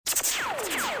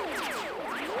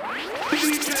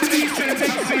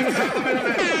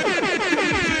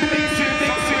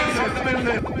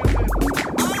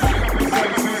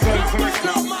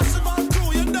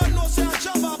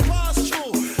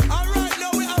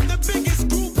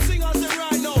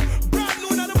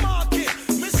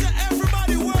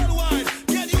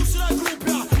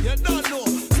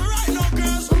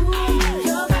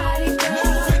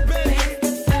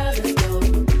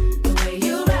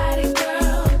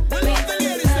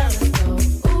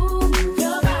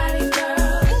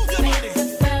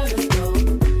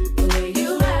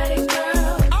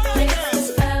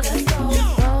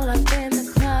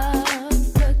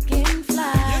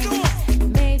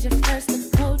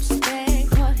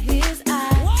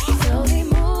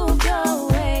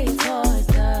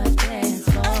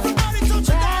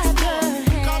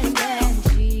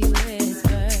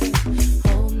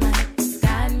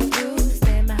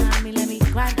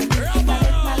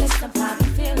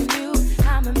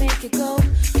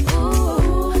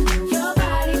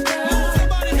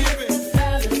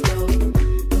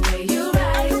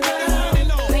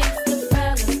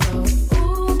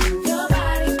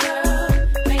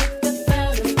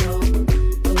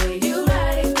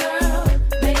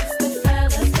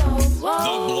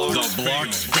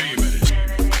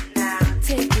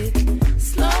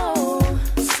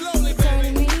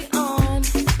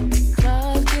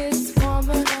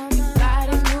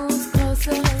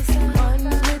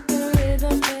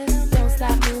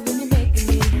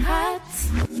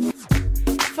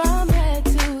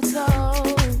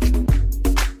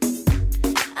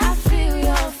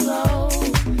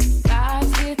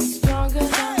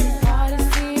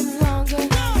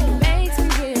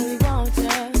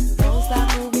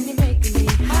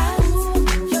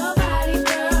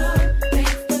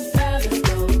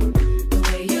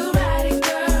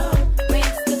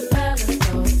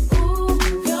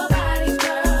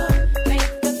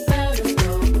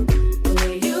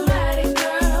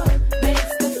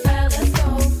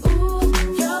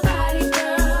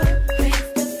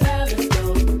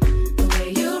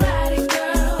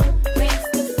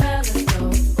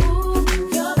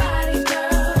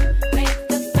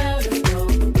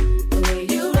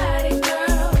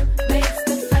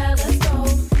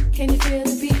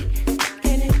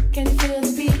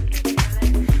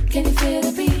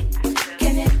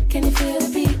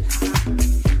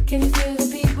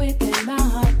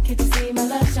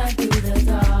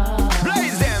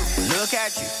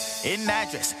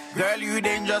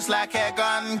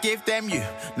Give them you,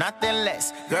 nothing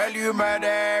less. Girl, you murder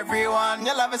everyone.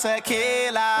 Your love is a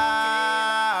killer.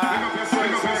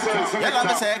 Your love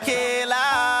is a killer.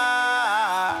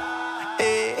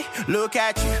 Hey, look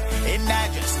at you in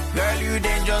that dress. Girl, you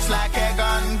dangerous like a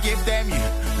gun. Give them you,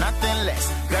 nothing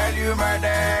less. Girl, you murder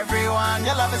everyone.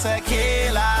 Your love is a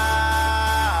killer.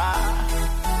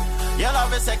 Your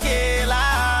love is a killer.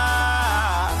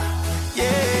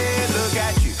 Yeah, look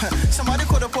at you. Somebody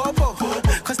call the popo.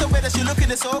 Cause the way that she looking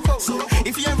is so cool.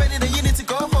 If you ain't ready, then you need to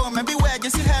go home. And beware, you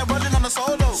see her rolling on a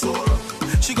solo.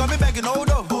 She got me begging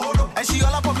Odo. And she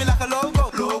all up on me like a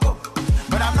logo.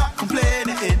 But I'm not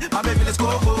complaining. My baby, let's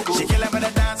go. She kill her with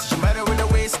a dance, she murder with the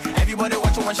waist. Everybody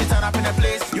watch her when she turn up in the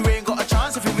place. You ain't got a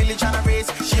chance if you really tryna race.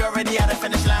 She already had a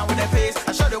finish line with her pace.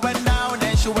 I shot it went down,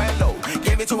 then she went low.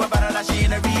 Gave it to her better like she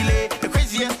in a relay. The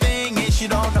craziest thing is she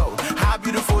don't know how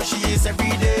beautiful she is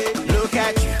every day. Look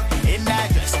at you in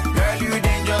that dress. Girl, you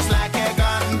dangerous like a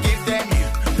gun. Give them you,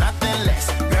 nothing less.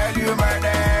 Girl, you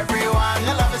murder everyone.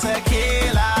 Your love is a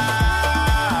killer.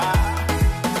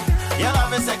 Your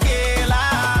love is a killer.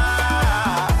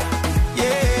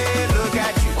 Yeah, look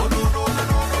at you. Oh no no no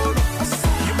no no.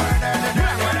 You murder the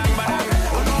dirty.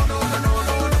 Oh no no no no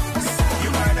no. You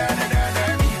murder the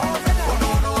dirty. Oh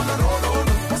no no no no no.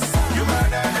 You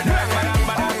murder the dirty.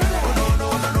 Oh no no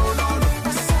no no no.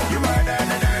 You murder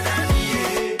the dirty.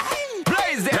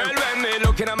 Blaze them. Girl, when me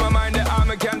looking at my mind, the arm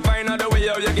I can't find out the way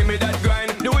how you give me that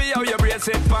grind. The way how you brace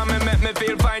it for me make me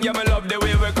feel fine. Yeah, me love the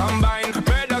way we combine.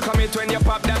 Murder commit when you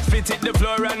pop that spit hit the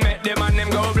floor and make them and them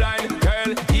go blind.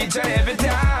 Girl, each and every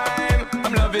time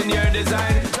I'm loving your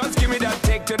design. Just give me that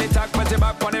take to the top, put it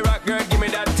back on the rock, girl. Give me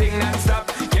that thing non stop.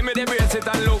 Give me the brace it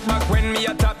and look back when me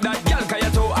a top that girl, 'cause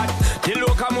you're too hot. The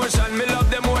locomotion, me love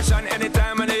the motion.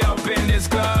 Anytime when they up in this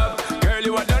club, girl,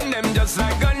 you are done them just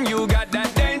like gun. You got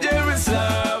that dangerous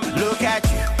love. Look at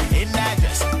you in that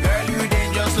dress. Girl, you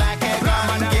dangerous like a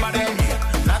gun. Give them you,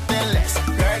 nothing less.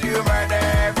 Girl, you murder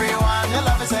everyone.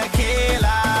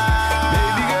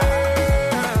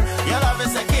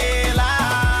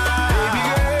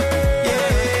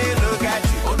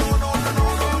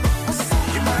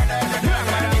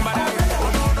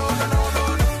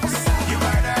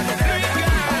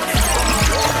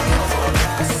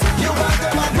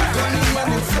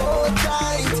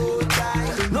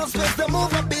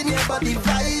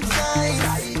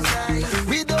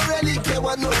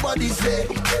 nobody say.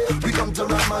 We come to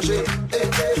ramager,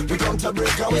 we come to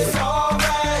break away. It's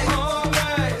alright,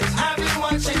 alright. I've been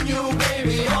watching you,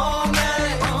 baby, all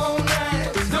night.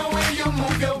 The way you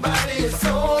move your body is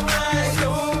alright,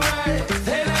 alright.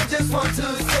 And I just want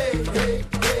to say, hey,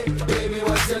 hey, baby,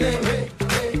 what's your name? Hey,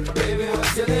 hey, baby,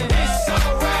 what's your name? It's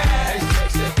alright,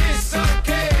 it's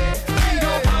okay. We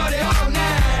gon' party all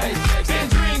night and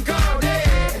drink all day.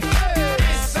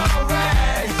 It's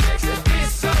alright,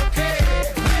 it's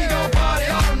okay. We gon' party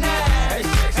all night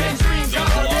and drink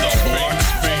all day.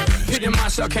 Hit my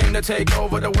show came to take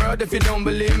over the world. If you don't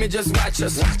believe me, just watch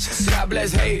us. God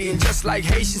bless Haiti, and just like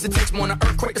Haitians, it takes more than an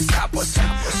earthquake to stop us.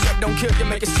 Step don't kill you,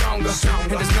 make it stronger.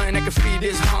 And there's nothing that can feed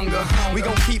this hunger. We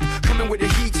gon' keep coming with the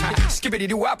heat.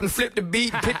 Skippity-doo-wop and flip the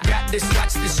beat. Pit got this,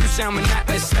 watch this, you sound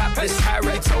monotonous. Stop this, I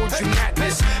already told you not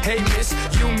this. Hey miss,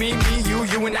 you, me,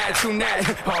 you and I tonight.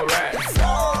 Alright. It's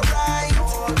alright.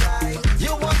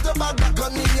 You want the back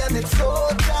on me and it's so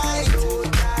tight.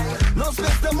 No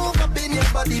space to move up in your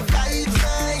body, vibes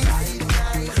nice.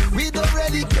 We don't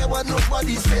really care what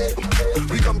nobody say.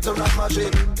 We come to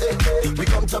ramager, we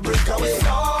come to break away. It's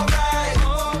alright,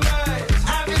 alright.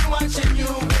 I've been watching you,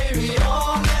 baby,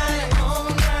 all night.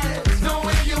 The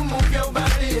way you move your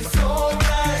body is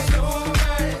alright,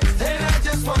 alright. And I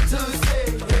just want to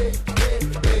say, hey, hey,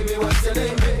 baby, what's your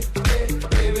name? Hey, hey,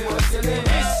 baby, what's your name?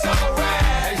 It's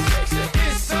alright,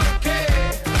 it's okay.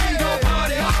 We gon'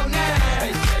 party all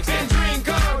night and drink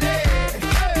all day.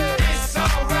 It's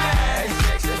alright,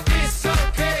 it's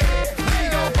okay. We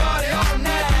gon' party all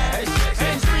night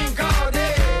and drink all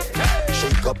day.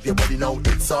 Shake up your body now,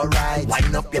 it's alright.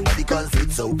 Wind up your body cause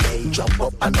it's okay. Jump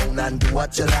up and down and do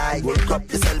what you like. Work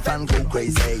up yourself and go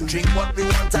crazy. Drink what we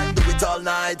want and do it all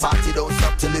night. Party don't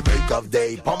stop till the break of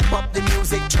day. Pump up the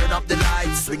music, turn up the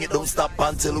lights. Swing it, don't stop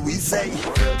until we say,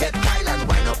 get wild and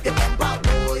wind up your bumper,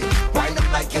 boy. Wind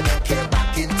up like you don't care.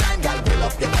 Back in time, girl, pull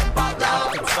up your bumper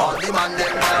now. All the man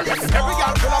them darling. Every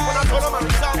girl pull up on a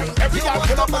tournament song. Every girl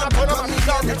pull up on a tournament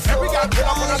song. Every girl pull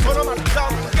up on a tournament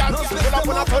song. Girl pull up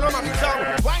on a tournament song.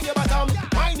 Wind your bottom,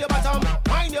 wind your bottom,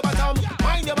 wind your bottom,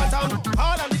 wind your bottom.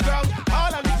 All on the ground,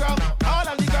 all on the ground, all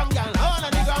on the ground, girl. All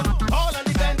on the ground, all on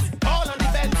the fence, all on the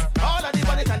fence, all on the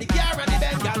bonnet and the car and the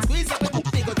bend. Girl squeeze up with the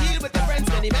go deal with the friends.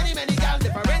 Many girls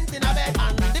different in a bed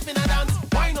and dip in a dance.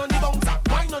 Wine on the bouncer,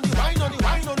 wine on the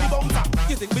bouncer.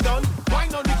 You think we done?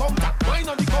 Wine on the counter,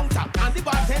 and the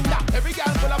bartender. Every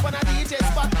girl pull up on a DJ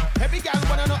spot. Every girl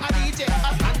wanna know a DJ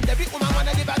hot, and every woman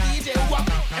wanna give a DJ wop.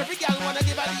 Every girl wanna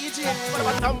give a DJ.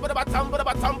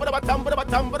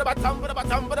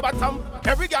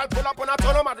 Every girl pull up on a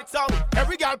automatic song.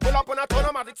 Every girl pull up on a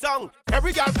automatic song. Every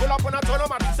girl pull up on a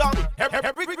automatic song.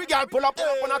 Every girl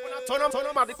pull up on a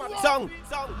automatic song.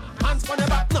 Hands on your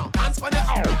back, no hands on your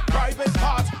arm. Private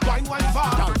part, wine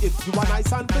fast. Now if you are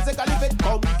nice and physically fit,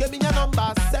 come give me your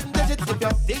number, 7 digits. If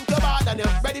you think you're bad and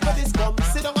you're ready for this, come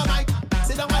sit down on mic,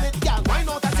 sit down on it, girl. Wine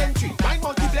out a century, wine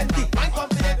multi plenty, wine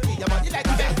confidently. Your body like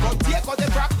a bed, come take out the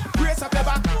crack, brace up your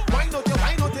back. Wine out your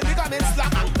ligaments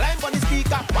slack and climb on the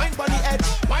speaker, wine on the edge,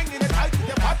 wine in the tight with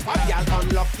your pot, girl.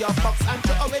 Unlock your box and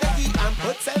throw away the key and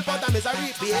put self out of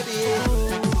misery, baby.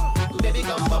 Baby,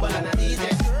 come bubble and a DJ,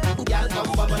 girl,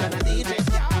 come bubble and a DJ.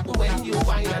 When you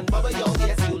wine and bubble your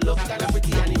yes, you look kinda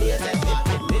pretty and amazing.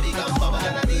 Baby, come bubble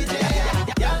and a DJ,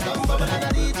 girl, come bubble and a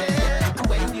DJ.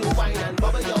 When you wine and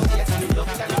bubble your yes, you look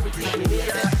kinda pretty and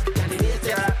amazing. Boom,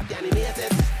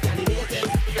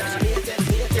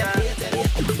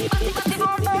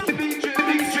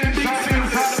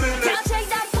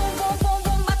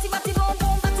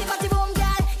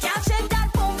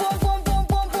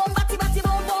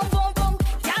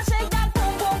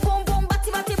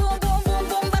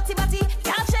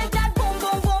 boom,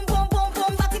 boom,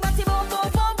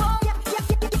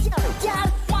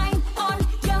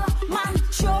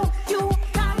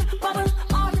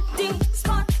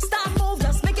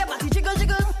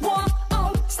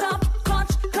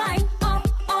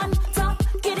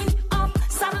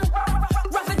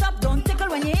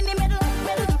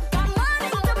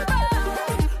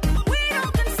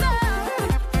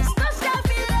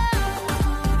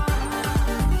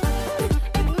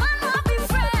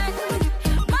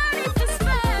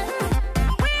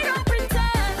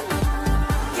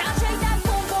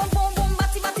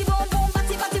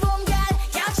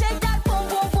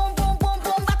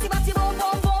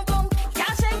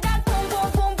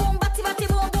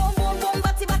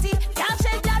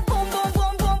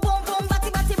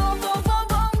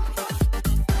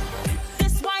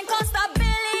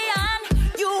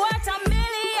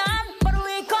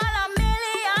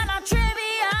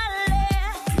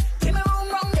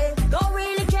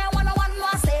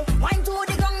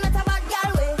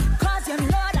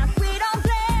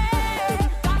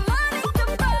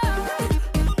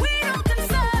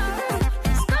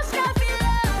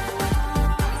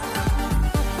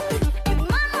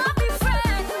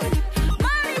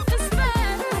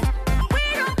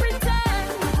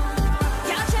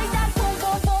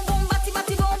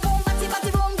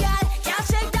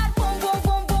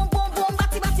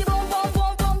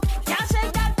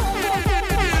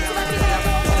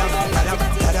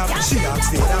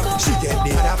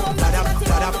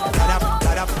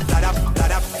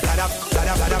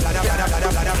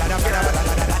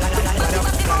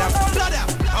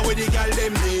 And with the girl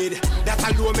them need, that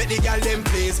alone make the girl them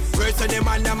please. Words on them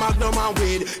and the magnum and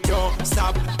weed. Don't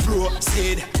stop,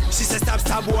 proceed. She said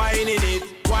stop whining it.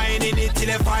 Whining it till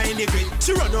they find the grit.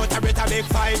 She run out a better make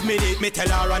 5 minutes. Me tell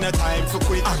her on a time for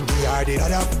quit. And give her the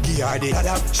da-da.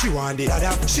 She want the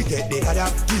da-da. She get the da-da.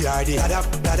 Give her the da-da.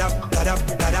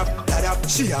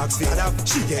 She asks for da-da.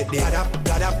 She get the da-da.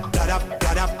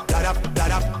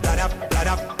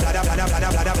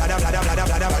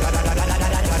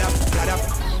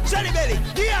 Jelly belly,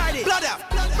 Giardi, blood up,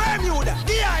 Bermuda,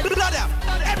 Giardi, blood up.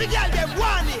 Every girl them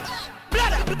want it,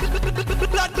 blood up,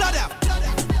 blood up.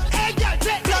 Hey girl,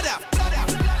 take blood up,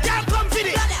 girl come for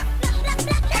it.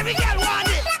 Every girl want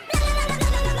it.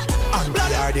 And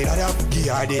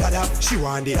Giardi, da-da, she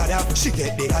want the da-da, she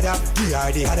get the da-da,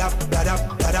 Giardi, da-da.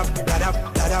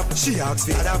 She asks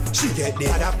for da-da, she get the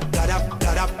da-da.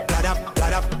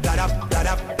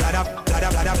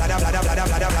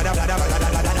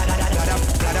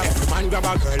 Man grab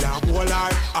a girl and hold her.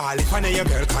 All if I know your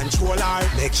girl control her.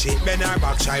 Make shit bend her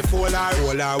back, try fold her.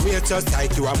 Hold her weight just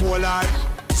tight to a molar.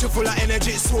 She full of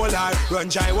energy, solar. Run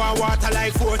dry one water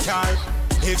like 4 tar.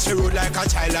 If she rude like a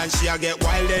child and she a get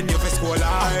wild, then you fi scold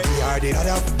her. Give her the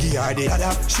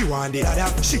da-da. She want the da-da.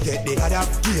 She get the da-da.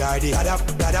 Give her the da-da.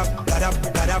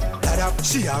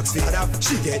 She asks the da-da.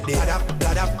 She get the da-da.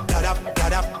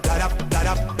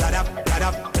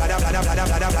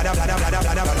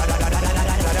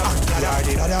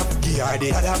 Give her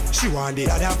the da-da. She want the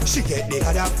da-da. She get the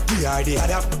da-da. Give her the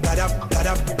da-da.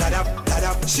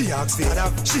 She asks the da-da.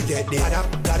 She get the da-da.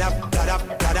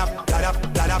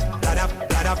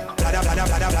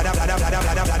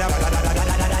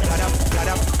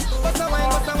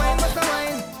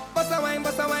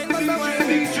 Bust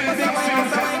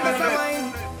a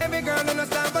wine. Every girl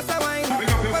understand bust a wine.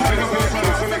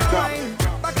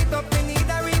 Back it up, we need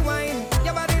a rewind.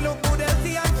 Your body look good,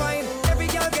 healthy and fine. Every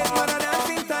girl get mad at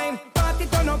dancing time. Party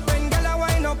turn up when girl a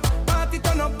wine up. Party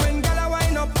turn up when girl a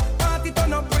wine up. Party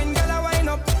turn up when girl a wine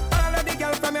up. All of the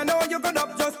girls from you know you good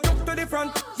up. Just look to the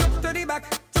front, look to the back,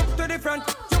 look to the front,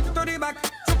 look to the back.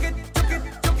 Chuck it.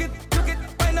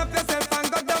 Wind up yourself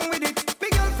and go down with it.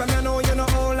 Big girl from you know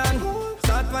hold on.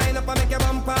 Start wind up and make your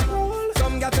bumper.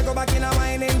 Some girls to go back in a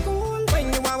whining.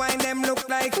 When you a wine them look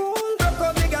like. Rock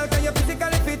out the girl can you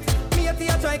physically fit. Me a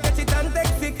tea try catch it and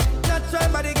take sick. Natural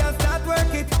body girl start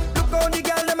work it. Look how the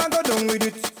girl them a go down with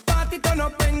it. Party turn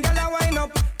up when girl a wine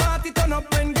up. Party turn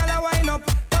up when girl a wine up.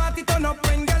 Party turn up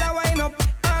when girl a wine up.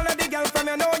 All of the girls from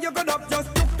you know you good up. Just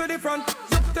look to the front,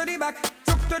 look to the back,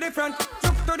 look to the front,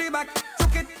 look to the back.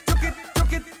 Chuck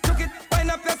it.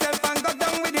 Wind up yourself and go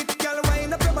down with it. Girl,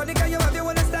 wind up your body 'cause you have your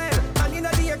own style. And in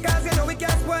the year cause you know we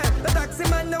can't spoil. The taxi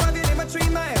man now have you name a 3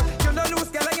 mile. You no lose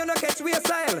girl and you no catch with your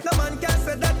style. No man can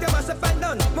say that you mash up and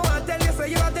done. More I tell you so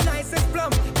you have the nicest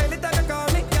plum. Every time you call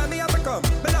me, me have to come.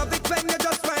 But love it when you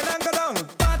just wind and go down.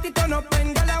 Party turn up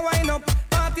when girl a wind up.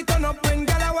 Party turn up when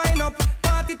girl a wind up.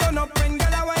 Party turn up when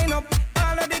girl a wind up.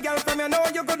 All of the girls from you know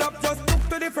you good up. Just look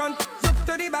to the front, look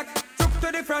to the back, look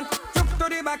to the front, look to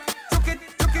the back. Chuck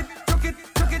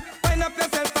it. Wind up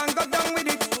yourself and go down with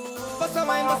it. Bust a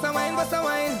wine.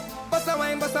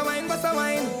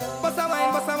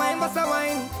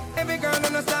 Every girl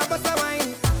understand bust a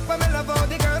wine. When me love all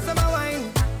the girls in my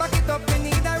wine. Back it up, me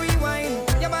need a rewind.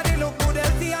 Your body look good,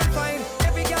 healthy and fine.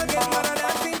 Every girl get mad at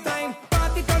dancing time.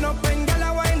 Party turn up when girl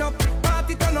a wine up.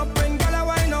 Party turn up when girl a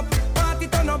wine up. Party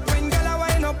turn up when girl a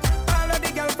wine up. All of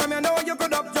the girls from you know you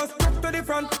good up. Just look to the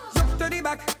front, look to the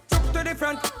back, look to the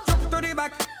front, look to the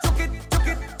back. Chuck it.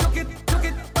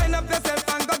 Wind up yourself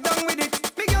and go down with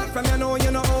it. Big girl from you know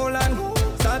hold on.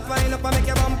 Start wind up and make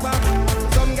your bumper.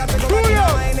 Some got to go back in the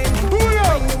whining. When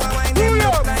you are whining,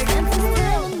 look like and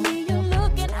telling me you're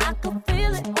looking, I can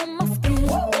feel it on my skin.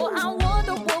 Oh, I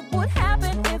wonder what would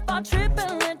happen if I trip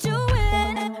and let you in.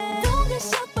 Don't get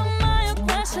shocked by my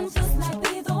aggression, just like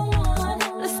be the one.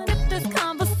 Let's skip this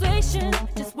conversation,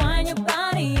 just wind your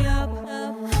body up.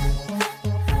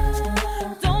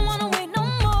 Don't wanna wait no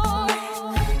more.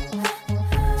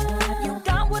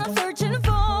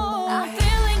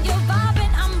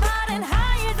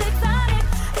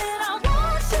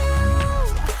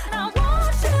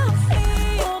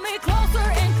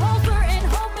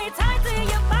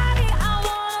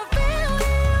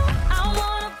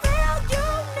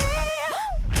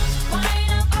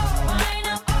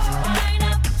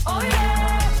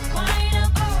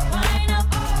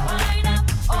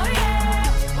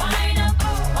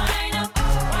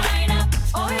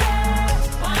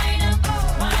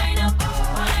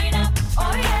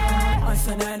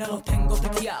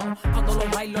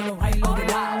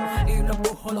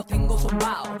 ojos los tengo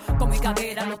zumbados, con mi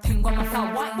cadera los tengo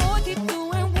amasados. Boy, keep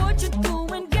doing what you're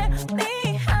doing, get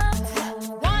me hot.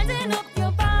 Winding up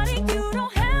your body, you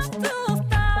don't have to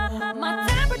stop. My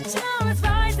temperature is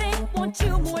rising, want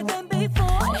you more than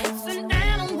before. It's an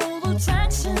animal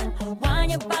attraction,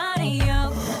 wind your body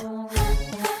up.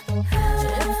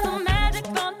 It's the magic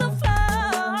on the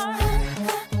floor.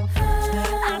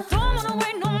 I don't wanna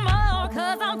wait no more,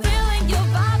 'cause I'm feeling you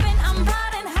vibing. I'm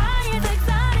riding high, it's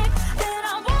exotic, and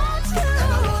I want you.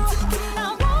 I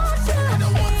want you.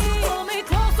 Pull me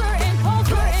closer and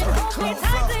closer and hold me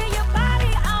tight to your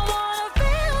body. I wanna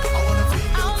feel you.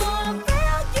 I wanna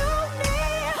feel you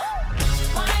near.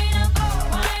 Wind up,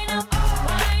 wind up,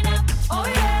 wind up, oh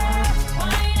yeah.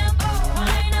 Wind up,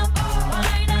 wind up,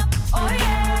 wind up, oh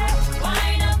yeah.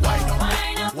 Wind up,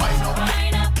 wind up, wind up,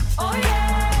 wind up, oh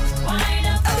yeah. Wind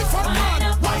up, wind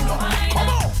up, Wind up, come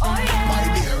on. oh yeah. My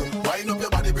dear, wind up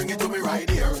your body, bring it to me right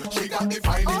here. She got the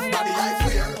finest body, I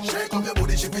swear. Shake up your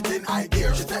booty, she fit in high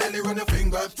gear. She tell you run your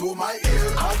fingers to my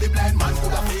ear. All the blind man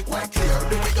could have make quite clear.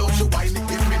 The way how she wind it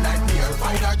give me nightmare.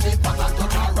 Find her cheap fat and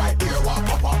touch her right here. Walk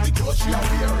up on the clothes she a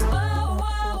wear.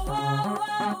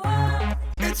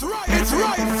 It's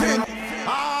right, Finn.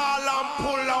 All I'm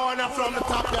pull on from the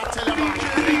top, you tell them.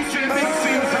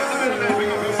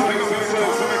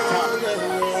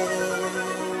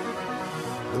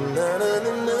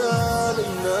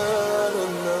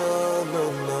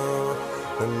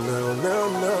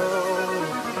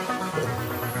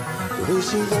 The way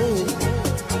she whine,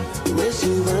 the way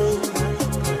she whine,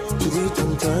 she be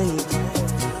tongue-tied,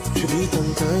 she be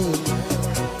tongue-tied.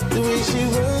 The way she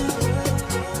whine,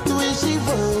 the way she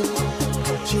whine,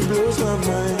 she blows my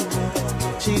mind,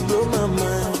 she blows my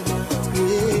mind,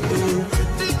 yeah.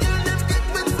 The girl that get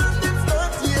me from the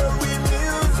start, yeah, with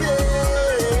music,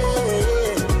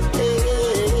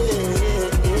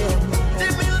 the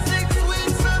music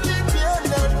sweet, so the girl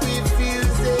that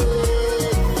refuse it.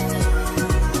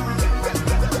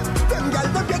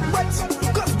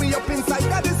 Cause we up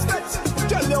inside of this fetch.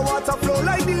 Tell your water flow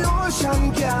like the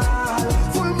ocean, girl.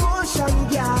 Full motion,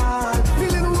 girl.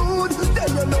 Feeling rude,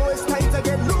 then you know it's time to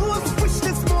get loose. Wish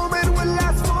this moment will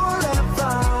last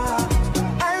forever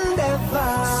and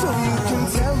ever. So you can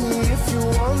tell me if you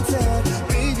want it.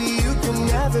 Baby, you can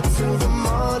have it till the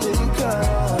morning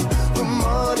come. The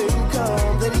morning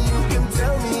come. Then you can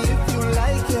tell me if you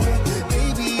like it.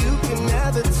 Baby, you can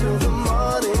have it till the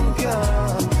morning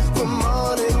come. The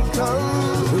morning come.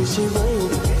 The way she whine,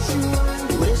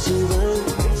 the way she whine,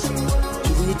 she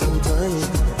be tongue-tied,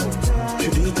 she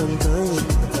be tongue-tied.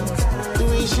 The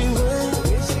way she whine,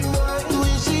 the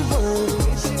way she whine,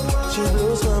 she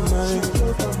blows my mind,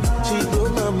 she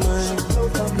blows my mind.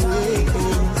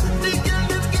 Yeah. The girl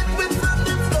that get me from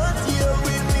the start, yeah,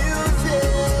 with music.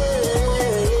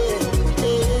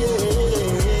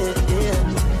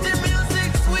 The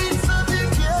music sweet, so the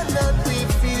girl that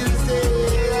refuse it.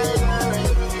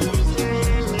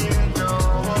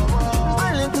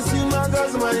 I like to see my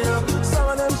girls wind up. Some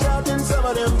of them shouting, some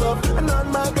of them tough. And on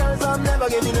my girls, I'm never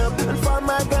getting up. And for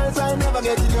my girls, I never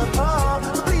get enough. Oh,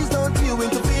 please don't you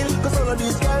interfere, 'cause all of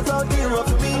these guys out there up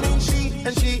for me.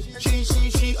 And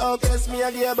she, oh, guess me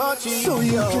idea about you. So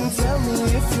you can tell me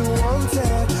if you want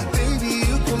it. Baby,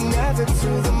 you can have it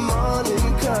till the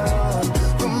morning come.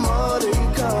 The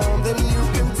morning come. Then you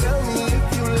can tell me if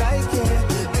you like it.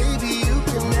 Baby, you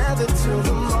can have it till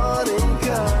the morning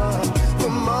come. The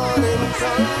morning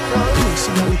come.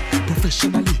 Personally,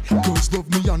 professionally, girls love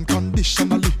me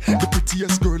unconditionally. The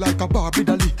prettiest girl like a Barbie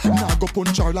dolly. Now go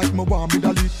punch her like my Muhammad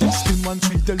Ali. Spin one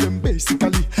tweet, tell them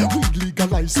basically. Weed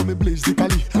legalize, so me blaze the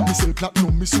cali. Me sell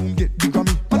platinum, me soon get the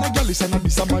Grammy. And a gal is and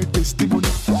this is my testimony.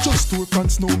 Just two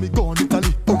fans know me gone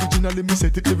Italy. Originally me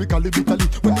set it lyrically bitterly.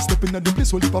 When me step in at the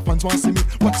place, where the fans want see me.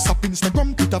 WhatsApp,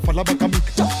 Instagram, Twitter, follow back on me.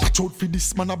 Watch out for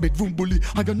this man a bedroom bully.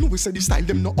 I don't know we say the style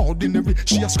them no ordinary.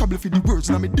 She a scrabble for the words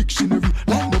in my dictionary.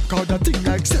 Line up card that thing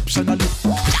exceptionally.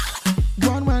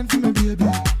 Go on wine for me baby,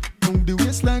 move the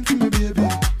waistline for me baby.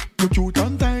 You cute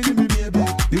and tiny me baby.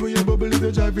 The way you bubble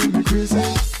is driving me crazy.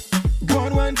 Go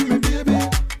on wine for me baby,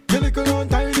 you little and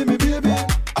tiny me baby.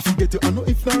 I forget you, I know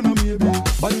if not maybe.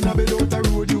 But in a bed out the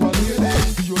road you a lady.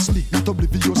 Obviously, not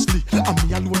obliviously. And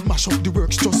me alone mash up the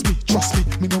works, trust me.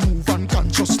 Me no move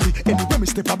unconsciously. Anywhere me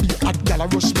step a be a gal a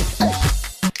rush me. Hey.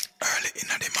 Early in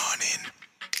the morning,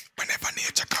 whenever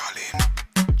nature calling,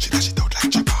 she dash it out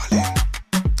like Chabalin.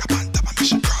 Cap on top of me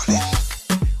she crawling.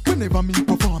 Whenever me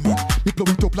performing, me blow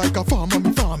it up like a farmer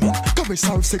me farming. Caress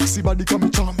her sexy body come me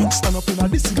charming. Stand up in a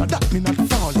this in a that me not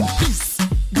falling. Peace.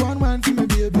 Go on wine for me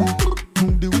baby,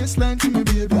 move the waistline for me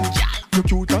baby. You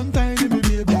cute and tiny me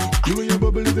baby. The way you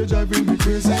bubble is driving me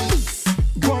crazy.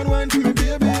 Go on wine for me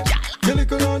baby.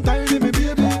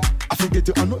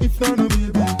 you, I know if not no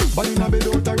baby. But in a bed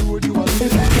out the road, you are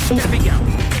living. Let me go.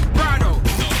 Brado.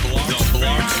 The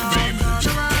block's famous.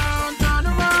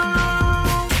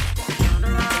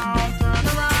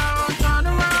 Turn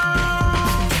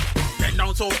around. Bend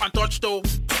down so and touch toe.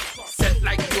 Set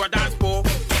like you a dance pole.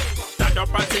 Stand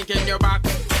up and sink in your back.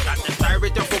 That's the style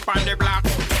with your foot on the block.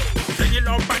 Bring it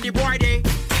up on the boy day.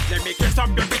 Let me kiss up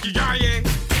your pretty jar, yeah.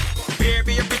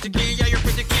 Baby, you're pretty key, yeah, you're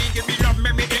pretty key. Give me love,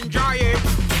 make me enjoy it.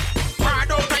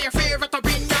 Proud out of your favorite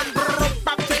opinion. Brrr,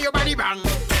 back to your body bang.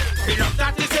 Me love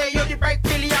that they say you're the bright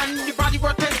billion. The body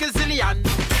worth 10 gazillion.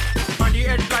 On the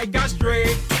edge like a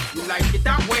straight. You like it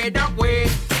that way, that way.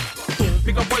 Don't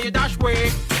pick up for your dash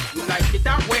way. You like it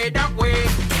that way, that way.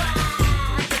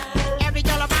 Every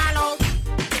girl a ball out.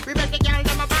 We make the girl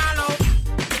them a ball out.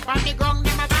 On the ground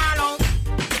them a ball out.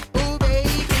 Oh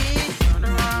baby, turn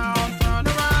around, turn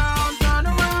around, turn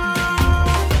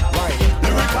around.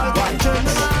 Lyrical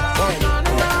vengeance.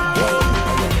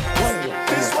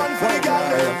 This one for the girl.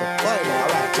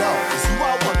 Alright, yo. This you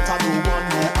are one to do one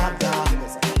no other.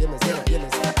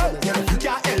 You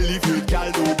can't elevate, girl,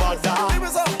 do bother. Give me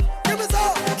some, give me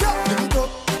some. Give it up,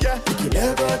 yeah. You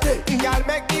never take. Girl,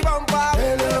 make the bumper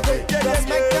elevate. Just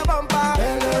make the bumper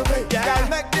elevate. Girl,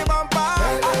 make the bumper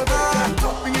elevate.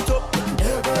 Bring it up, you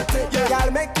never take. Girl,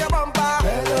 make the bumper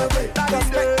elevate. Just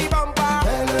make the bumper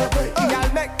elevate. Girl,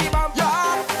 make the bumper.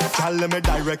 Girl, let me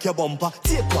direct your bumper.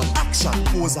 Take one action,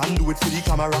 pose and do it for the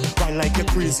camera. Whine like you're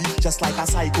crazy, just like a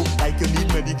psycho. Like you need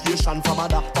medication from a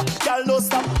doctor. Girl, don't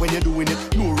stop when you're doing it.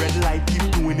 No red light,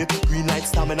 keep doing it. Green light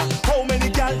stamina. How many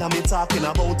girl am I talking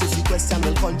about? Is the question,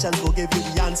 will conscience will give you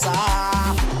the answer.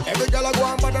 Every girl I go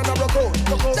on bad and I broke out.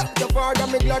 Tap the father,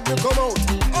 me glad you come out.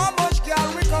 How much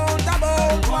girl we count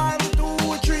about? 1,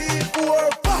 2, 3, 4,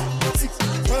 5, 6,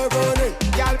 7,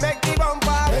 8. Girl, make the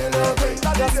bumper elevate.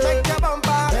 Just make the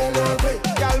bumper elevate.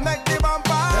 Girl, make the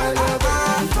bumper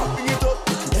elevate. Bring it up,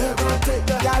 never take.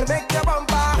 Girl, make the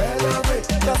bumper elevate.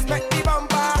 Just make the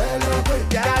bumper elevate.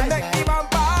 Girl, make the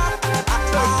bumper.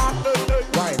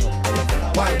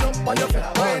 Wind up on your feet.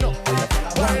 Wind up.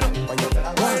 Wind up on your feet.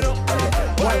 Wind up.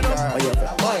 Wind up on your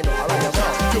feet. Wind up.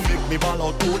 You make me ball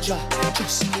out, Oja.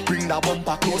 Just bring that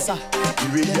bumper closer. The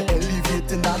way you're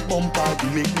elevating that bumper,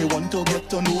 you make me want to get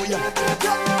to know ya.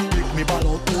 Make me ball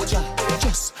out, Oja.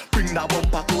 Just bring that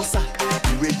bumper closer.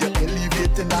 The way you're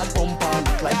elevating that bumper,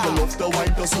 look like you love to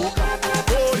wine to soca.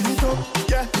 Roll it up,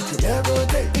 yeah. You never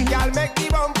take. Girl, make the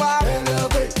bumper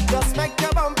elevate. Just make the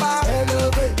bumper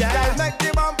elevate. Girl, make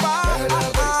the bumper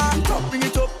elevate. Bring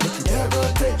it up, you never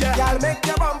take. Girl, make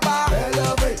the bumper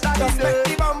elevate. Just make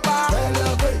the bumper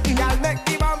elevate. Girl, make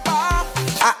the bumper.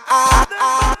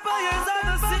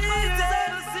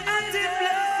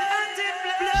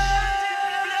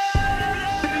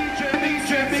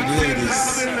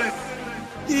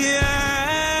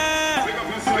 Yeah.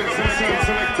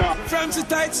 From she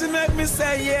tight, she make me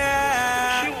say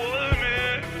yeah.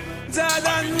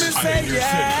 Jordan, me say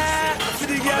yeah. For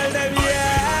the girl them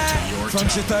yeah. From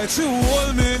she tight, she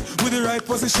hold me with the right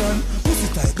position. Pussy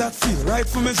tight, that feel right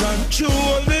for me, John. She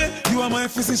hold me, you are my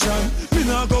physician. Me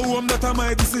now go home, that are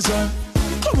my decision.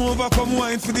 Come over, come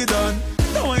wine for the done.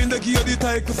 Don't wind the key of the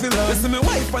tight to fill on. Listen, me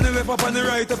wife on the left up on the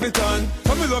right of it on.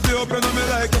 Come me love you up, you know me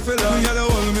like to fill on. You gotta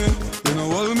hold me, you know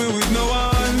hold me with no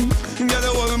one. You gotta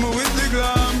hold me with the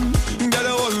glam. You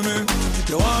gotta hold me,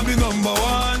 you want me number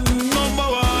one, number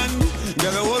one. You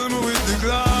gotta hold me with the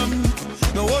glam.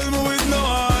 No hold me with no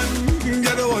one. You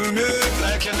gotta hold me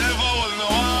like you never hold no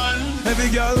one. Every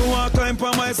girl who want climb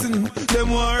on my sin, them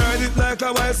want ride it like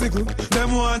a bicycle.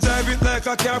 Them want drive it like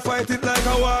a car, fight it like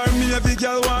a war. Me every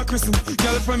girl want christen.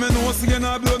 Girl from me know so you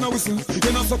not blow no whistle.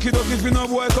 You not suck it up if you no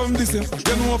boy come this way.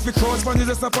 You know if you cross when you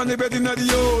just up on the bed in the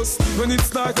house. When it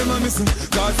start you not missing.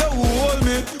 Cause they hold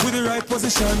me with the right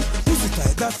position. Pussy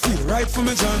tight, that feel right for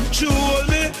me, John. She hold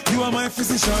me, you are my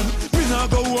physician. Me now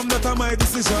go home, that are my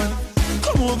decision.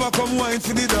 Come over, come wine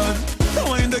for the done. Don't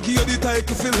wind the key of the tight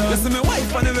to fill on. Listen, me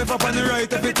wife on the left up on the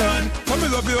right of it on. Come me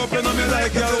love you up and me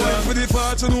like y'all. Wine for the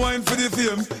fortune, wine for the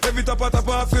fame. Every tap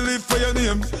off you live for your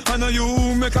name. I know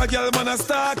you make a girl man a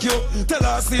stalk you. Tell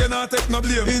her say you not take no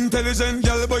blame. Intelligent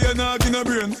girl but you not give no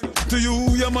brain. To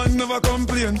you, your man never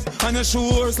complain. And you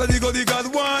sure so the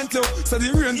God want you. So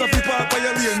the rains of the park by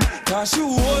your lane. Cause you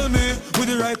hold me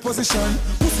with the right position.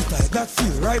 Pussy tight, that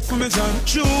feel right for me, John.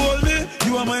 You hold me,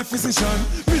 you are my physician.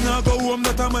 Me now go home,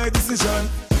 that are my decision.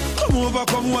 Come over,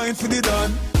 come wine for the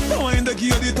done. Now I in the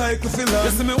gear, the title for land.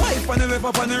 You see me wife and the left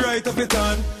up and the right of it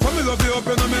on. From me love you up,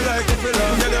 you know me like it for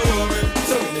land. Yeah, they want me.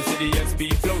 So when you see the SP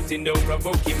floating, don't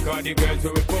provoke him. Cause the girls who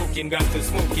were poking, got to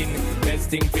smoking. Best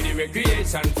thing for the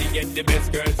recreation, to get the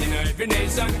best girls in every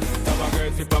nation. Our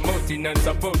girls we promoting and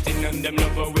supporting, and them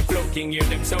love how we floating, hear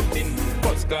them shouting.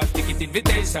 First class ticket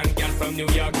invitation, girl from New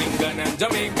York, England and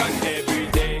Jamaica. Every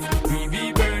day we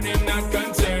be burning, not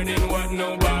concerning what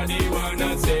nobody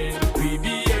wanna say. We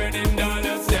be earning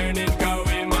dollars, earning, cause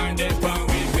we mind it when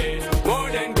we pay. More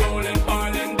than gold and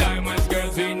oil and diamonds,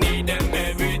 girls we need them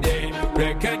every day.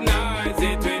 Recognize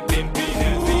it with pimping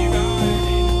and we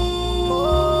riding.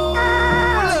 Oh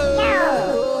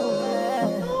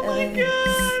my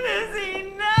God, is he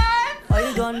nuts? Why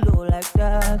you gonna do like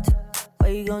that? Why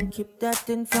you gonna keep that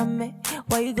thing from me?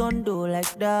 Why you gonna do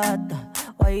like that?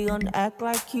 Why you gonna act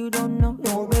like you don't know?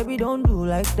 No, baby, don't do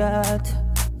like that.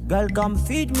 Girl, come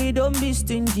feed me, don't be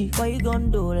stingy. Why you gonna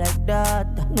do like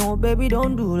that? No, baby,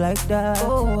 don't do like that.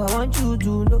 Oh, I want you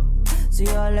to know. See,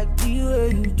 I like the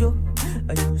way you joke.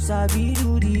 And you sabi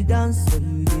do the dance. So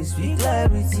you just speak like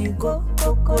everything. Go,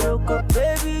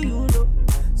 baby, you know.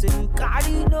 So you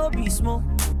carry no be small.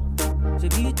 So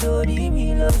be to the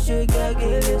me love, shake I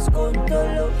get this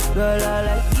control. Girl, I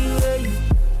like the way you.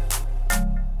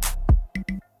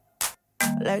 I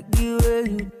like the way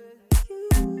you.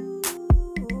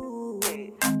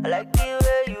 I like the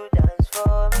way you dance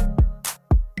for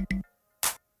me.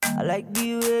 I like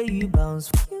the way you bounce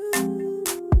for you.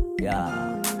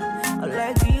 Yeah. I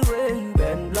like the way you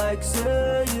bend like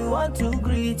say you want to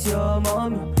greet your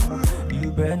mommy.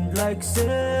 You bend like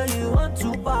say you want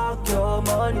to park your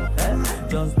money.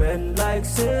 Just bend like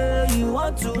say you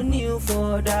want to kneel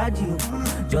for daddy.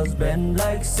 Just bend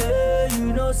like say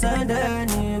you don't send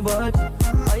anybody.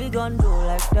 Why you gonna do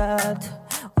like that?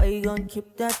 Why you gonna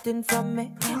keep that thing from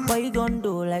me? Why you gonna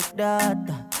do like that?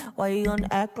 Why you gonna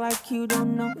act like you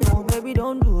don't know? No, baby,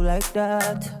 don't do like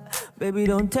that. Baby,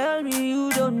 don't tell me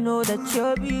you don't know that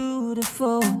you're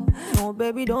beautiful. No,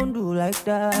 baby, don't do like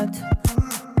that.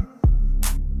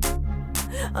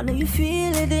 I know you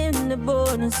feel it in the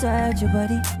bone inside your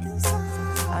body.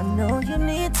 I know you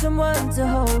need someone to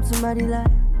hold somebody like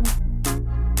me.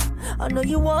 I know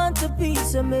you want a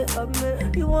piece of me.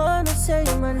 You wanna say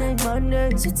my name.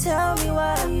 So tell me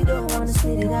why you don't wanna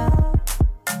spit it out.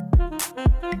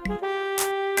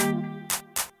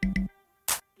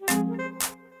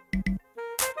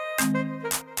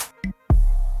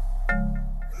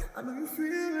 I know you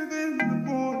feel it in the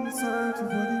bone inside your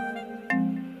body.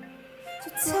 So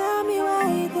tell me why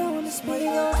you don't wanna spit it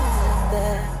out like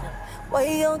that. Why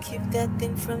you gon' keep that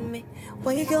thing from me?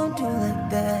 Why you gon' do like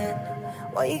that?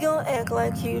 Why you gon' act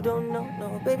like you don't know?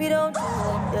 No, baby, don't do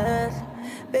like that.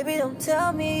 Baby, don't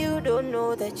tell me you don't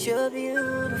know that you're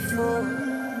beautiful.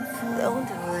 Don't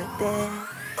do like that.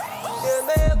 You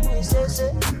make me say,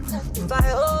 if I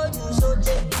hold you so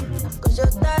tight, cause your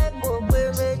type will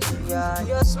wear me, yeah.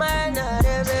 Your smile not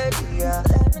every, yeah.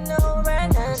 Let me know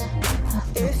right now,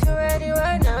 if you're ready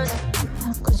right now,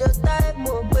 cause your type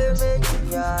will wear me,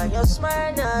 yeah. Your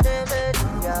smile not every,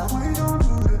 yeah. Why don't do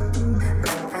that?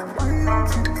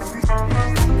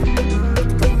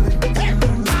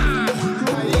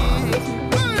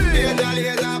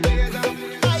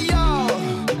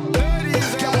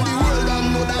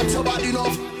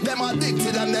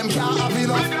 Addicted and them can't have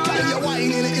enough. Tell you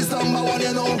whining is number one,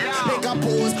 you know. Make a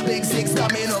pose, big six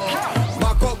domino.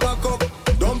 Back up,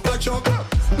 don't touch up.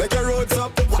 Make your roads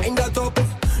up, wind that up.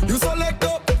 You select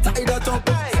up, tie that up.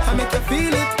 I make you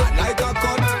feel it like a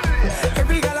cut.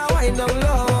 Every girl I wind down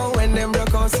low when them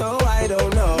broke out, so I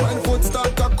don't know. When foot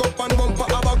start cock up and bumper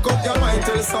a back up, your mind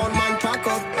till sound man pack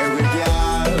up. Every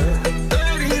girl,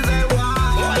 there is a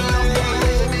wild.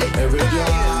 Every girl,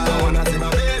 I wanna see my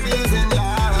babies in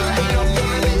love.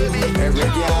 Every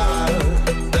girl,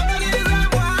 there is a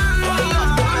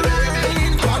wild.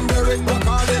 Cranberry, back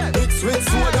on it, mix with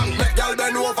soda. Make girl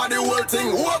bend over the whole thing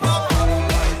over.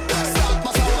 Stop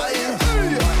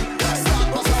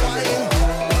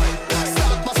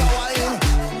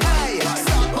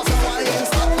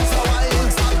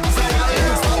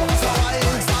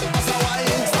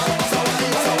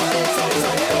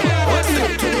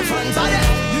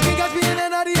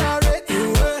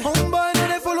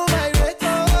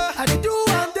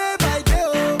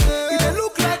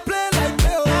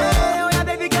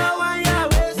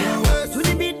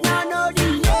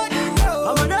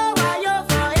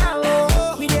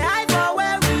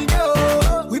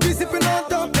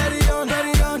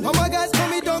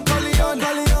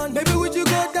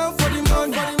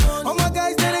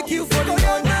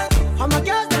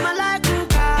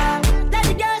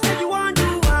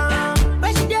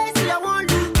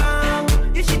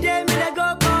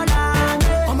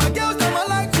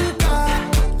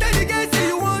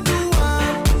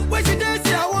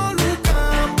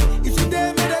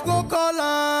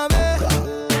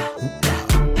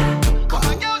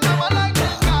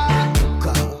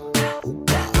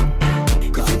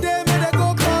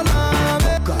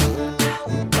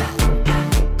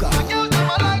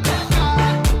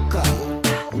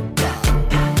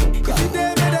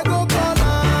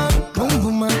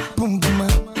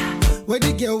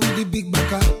girl with the big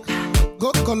backer.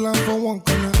 Go call her for one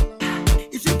corner.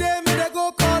 If you dare me, they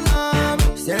go call her.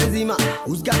 Senzima,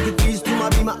 who's got the keys to my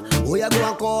bima? Oh, you go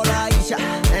and call Aisha.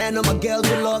 And all my girls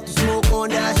will love to smoke on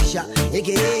that shisha.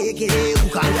 AKA, who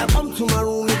can come to my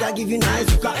room, make I give you nice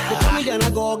hookah. They call me then I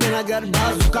go again, I got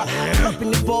bazooka. Pull up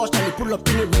in the Porsche, and they pull up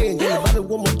in the range. Yeah, but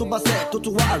one more to baset, to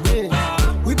what range.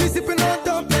 We be sipping on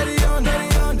Dom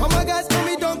Perignon. All my guys call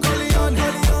me Don Corleone.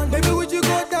 Baby, would you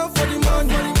go down for the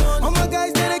money? All my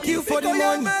guys, they kill for the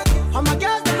money. All my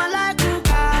girls, them I like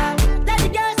hookah. Let the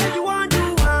girls say you want to.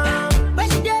 When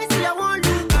she dare, say I want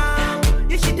to.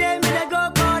 If she dare me, they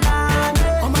go call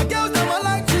her. All my girls, them I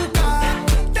like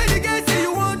hookah. Let the girls say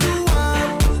you want to.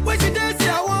 When she dare, say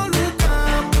I want to.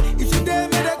 If she dare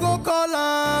me, they go call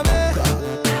her.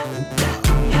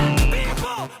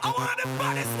 People, I want the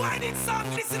baddest whining song.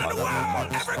 Listen to the world.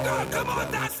 Every girl, come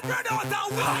on, dance, spread out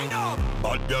and wind up.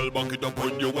 Bad girl, back it up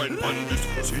when you wine pan this.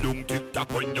 Sit down, tick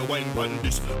tock when you wine pan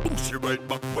this. Push it right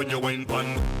back when you wine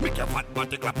pan. Make your fat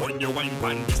body clap when you wine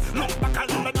pan this. Look back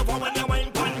and let over when you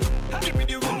wine pan. Give me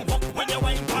the room walk when you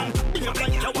wine pan. Be a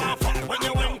like you want fuck when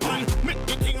you wine pan. Make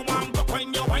the thing warm up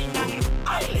when you wine pan.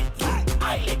 I lick up,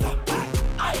 I lick up,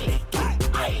 I lick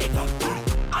up, I lick up,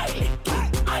 I lick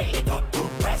up, I lick up.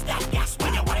 Press that gas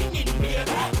when you wine in,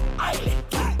 baby. I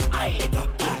lick up, I lick up,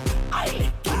 I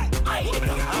lick up, I lick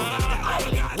up.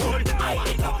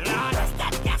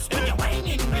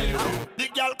 The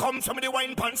girl comes from the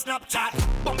wine pan Snapchat,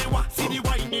 but me want see the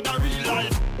wine in a real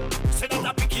life. Say that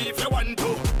a picky if you want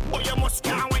to, but you must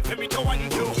can't wait for me to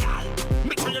want to.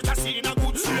 Make sure you just see in a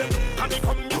good shape, and they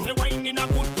come here for wine in a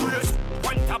good place.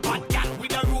 Want a bad girl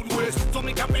with a rude waist, so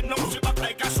me can bend down she back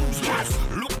like a shoes glass.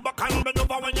 Look back and bend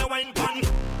over when you wine pan.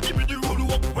 Give me the rude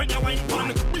walk when you wine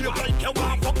pan. Be up like you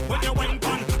want fuck when you wine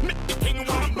pan. Make the thing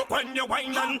warm up when you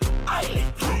wine on. I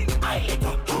lick up, I lick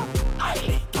up, I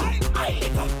lick up, I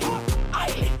lick up. I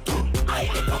lick up, I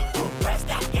lick up. Press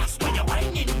that gas when you're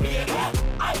whining, baby.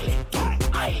 I lick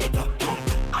up, I lick up,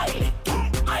 I lick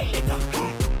up, I lick up,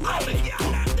 I lick up,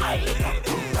 I lick up.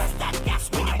 Press that gas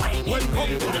when you're whining. When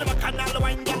come to the canal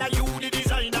wine, girl, you the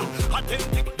designer.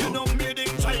 Authentic, you know, made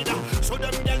in China. So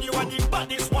them girl, you are the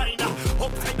baddest whiner.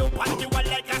 Upside down, pan you are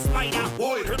like a spider.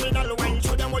 Boy, criminal wine,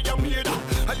 show them what you're made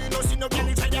of. And you know, see no girl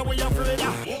inside you where you're afraid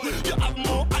of. You have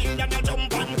more eye than a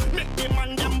jump on. Make the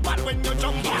man them bad when you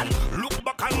jump on. Look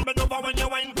back and bend over when you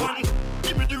wine pan.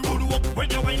 Give me the road walk when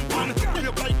you wine pan. Be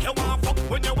up like you want fuck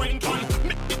when you wine pan.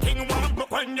 Make the thing warm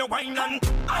up when you wine on.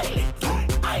 I lick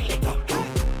up, I lick up,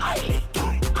 I lick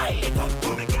up, I lick up.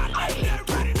 Oh my God, I lick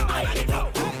up, I lick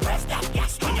up. Press that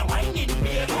gas when you whining,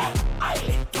 baby. I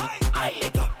lick up, I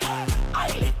lick up, I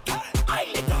lick up, I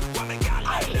lick up. Oh my God, I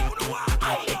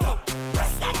lick up.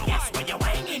 Press that gas when you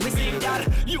whining. Listen, girl,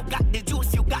 you got the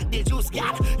juice, you got the juice,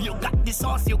 girl. You got the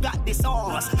sauce, you got the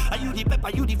sauce. Are you the pepper,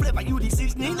 you the flavor, you the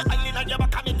seasoning? I mean, I never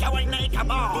come in here wine like a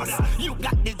boss. You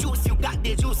got the juice,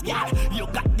 girl. You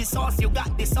got the sauce, you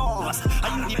got the sauce.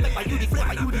 Are you the pepper, you the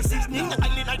flavor, you the seasoning?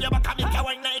 I mean, I never come in here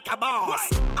wine like a boss.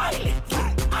 I lick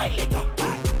up, I lick up,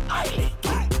 I lick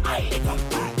up, I lick up,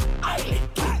 I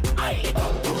lick up, I lick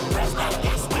up. Press that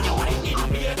gas when you're whining,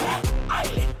 baby. I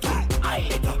lick up, I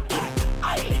lick up,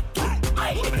 I lick up,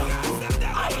 I lick up,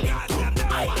 I lick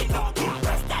up, I lick up.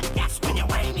 Press that gas when you're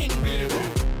whining, baby.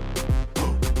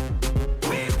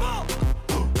 People,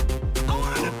 I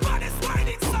want the baddest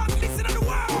whining song. Listen to the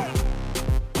world.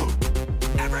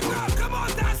 Every girl, come on,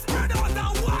 dance, spread out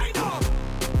and wind up.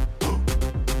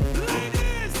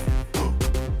 Ladies,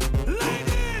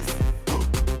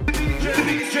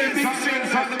 DJ Big Cee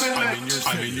from the middle.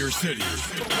 I'm in your city.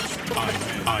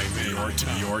 I'm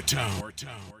in your town.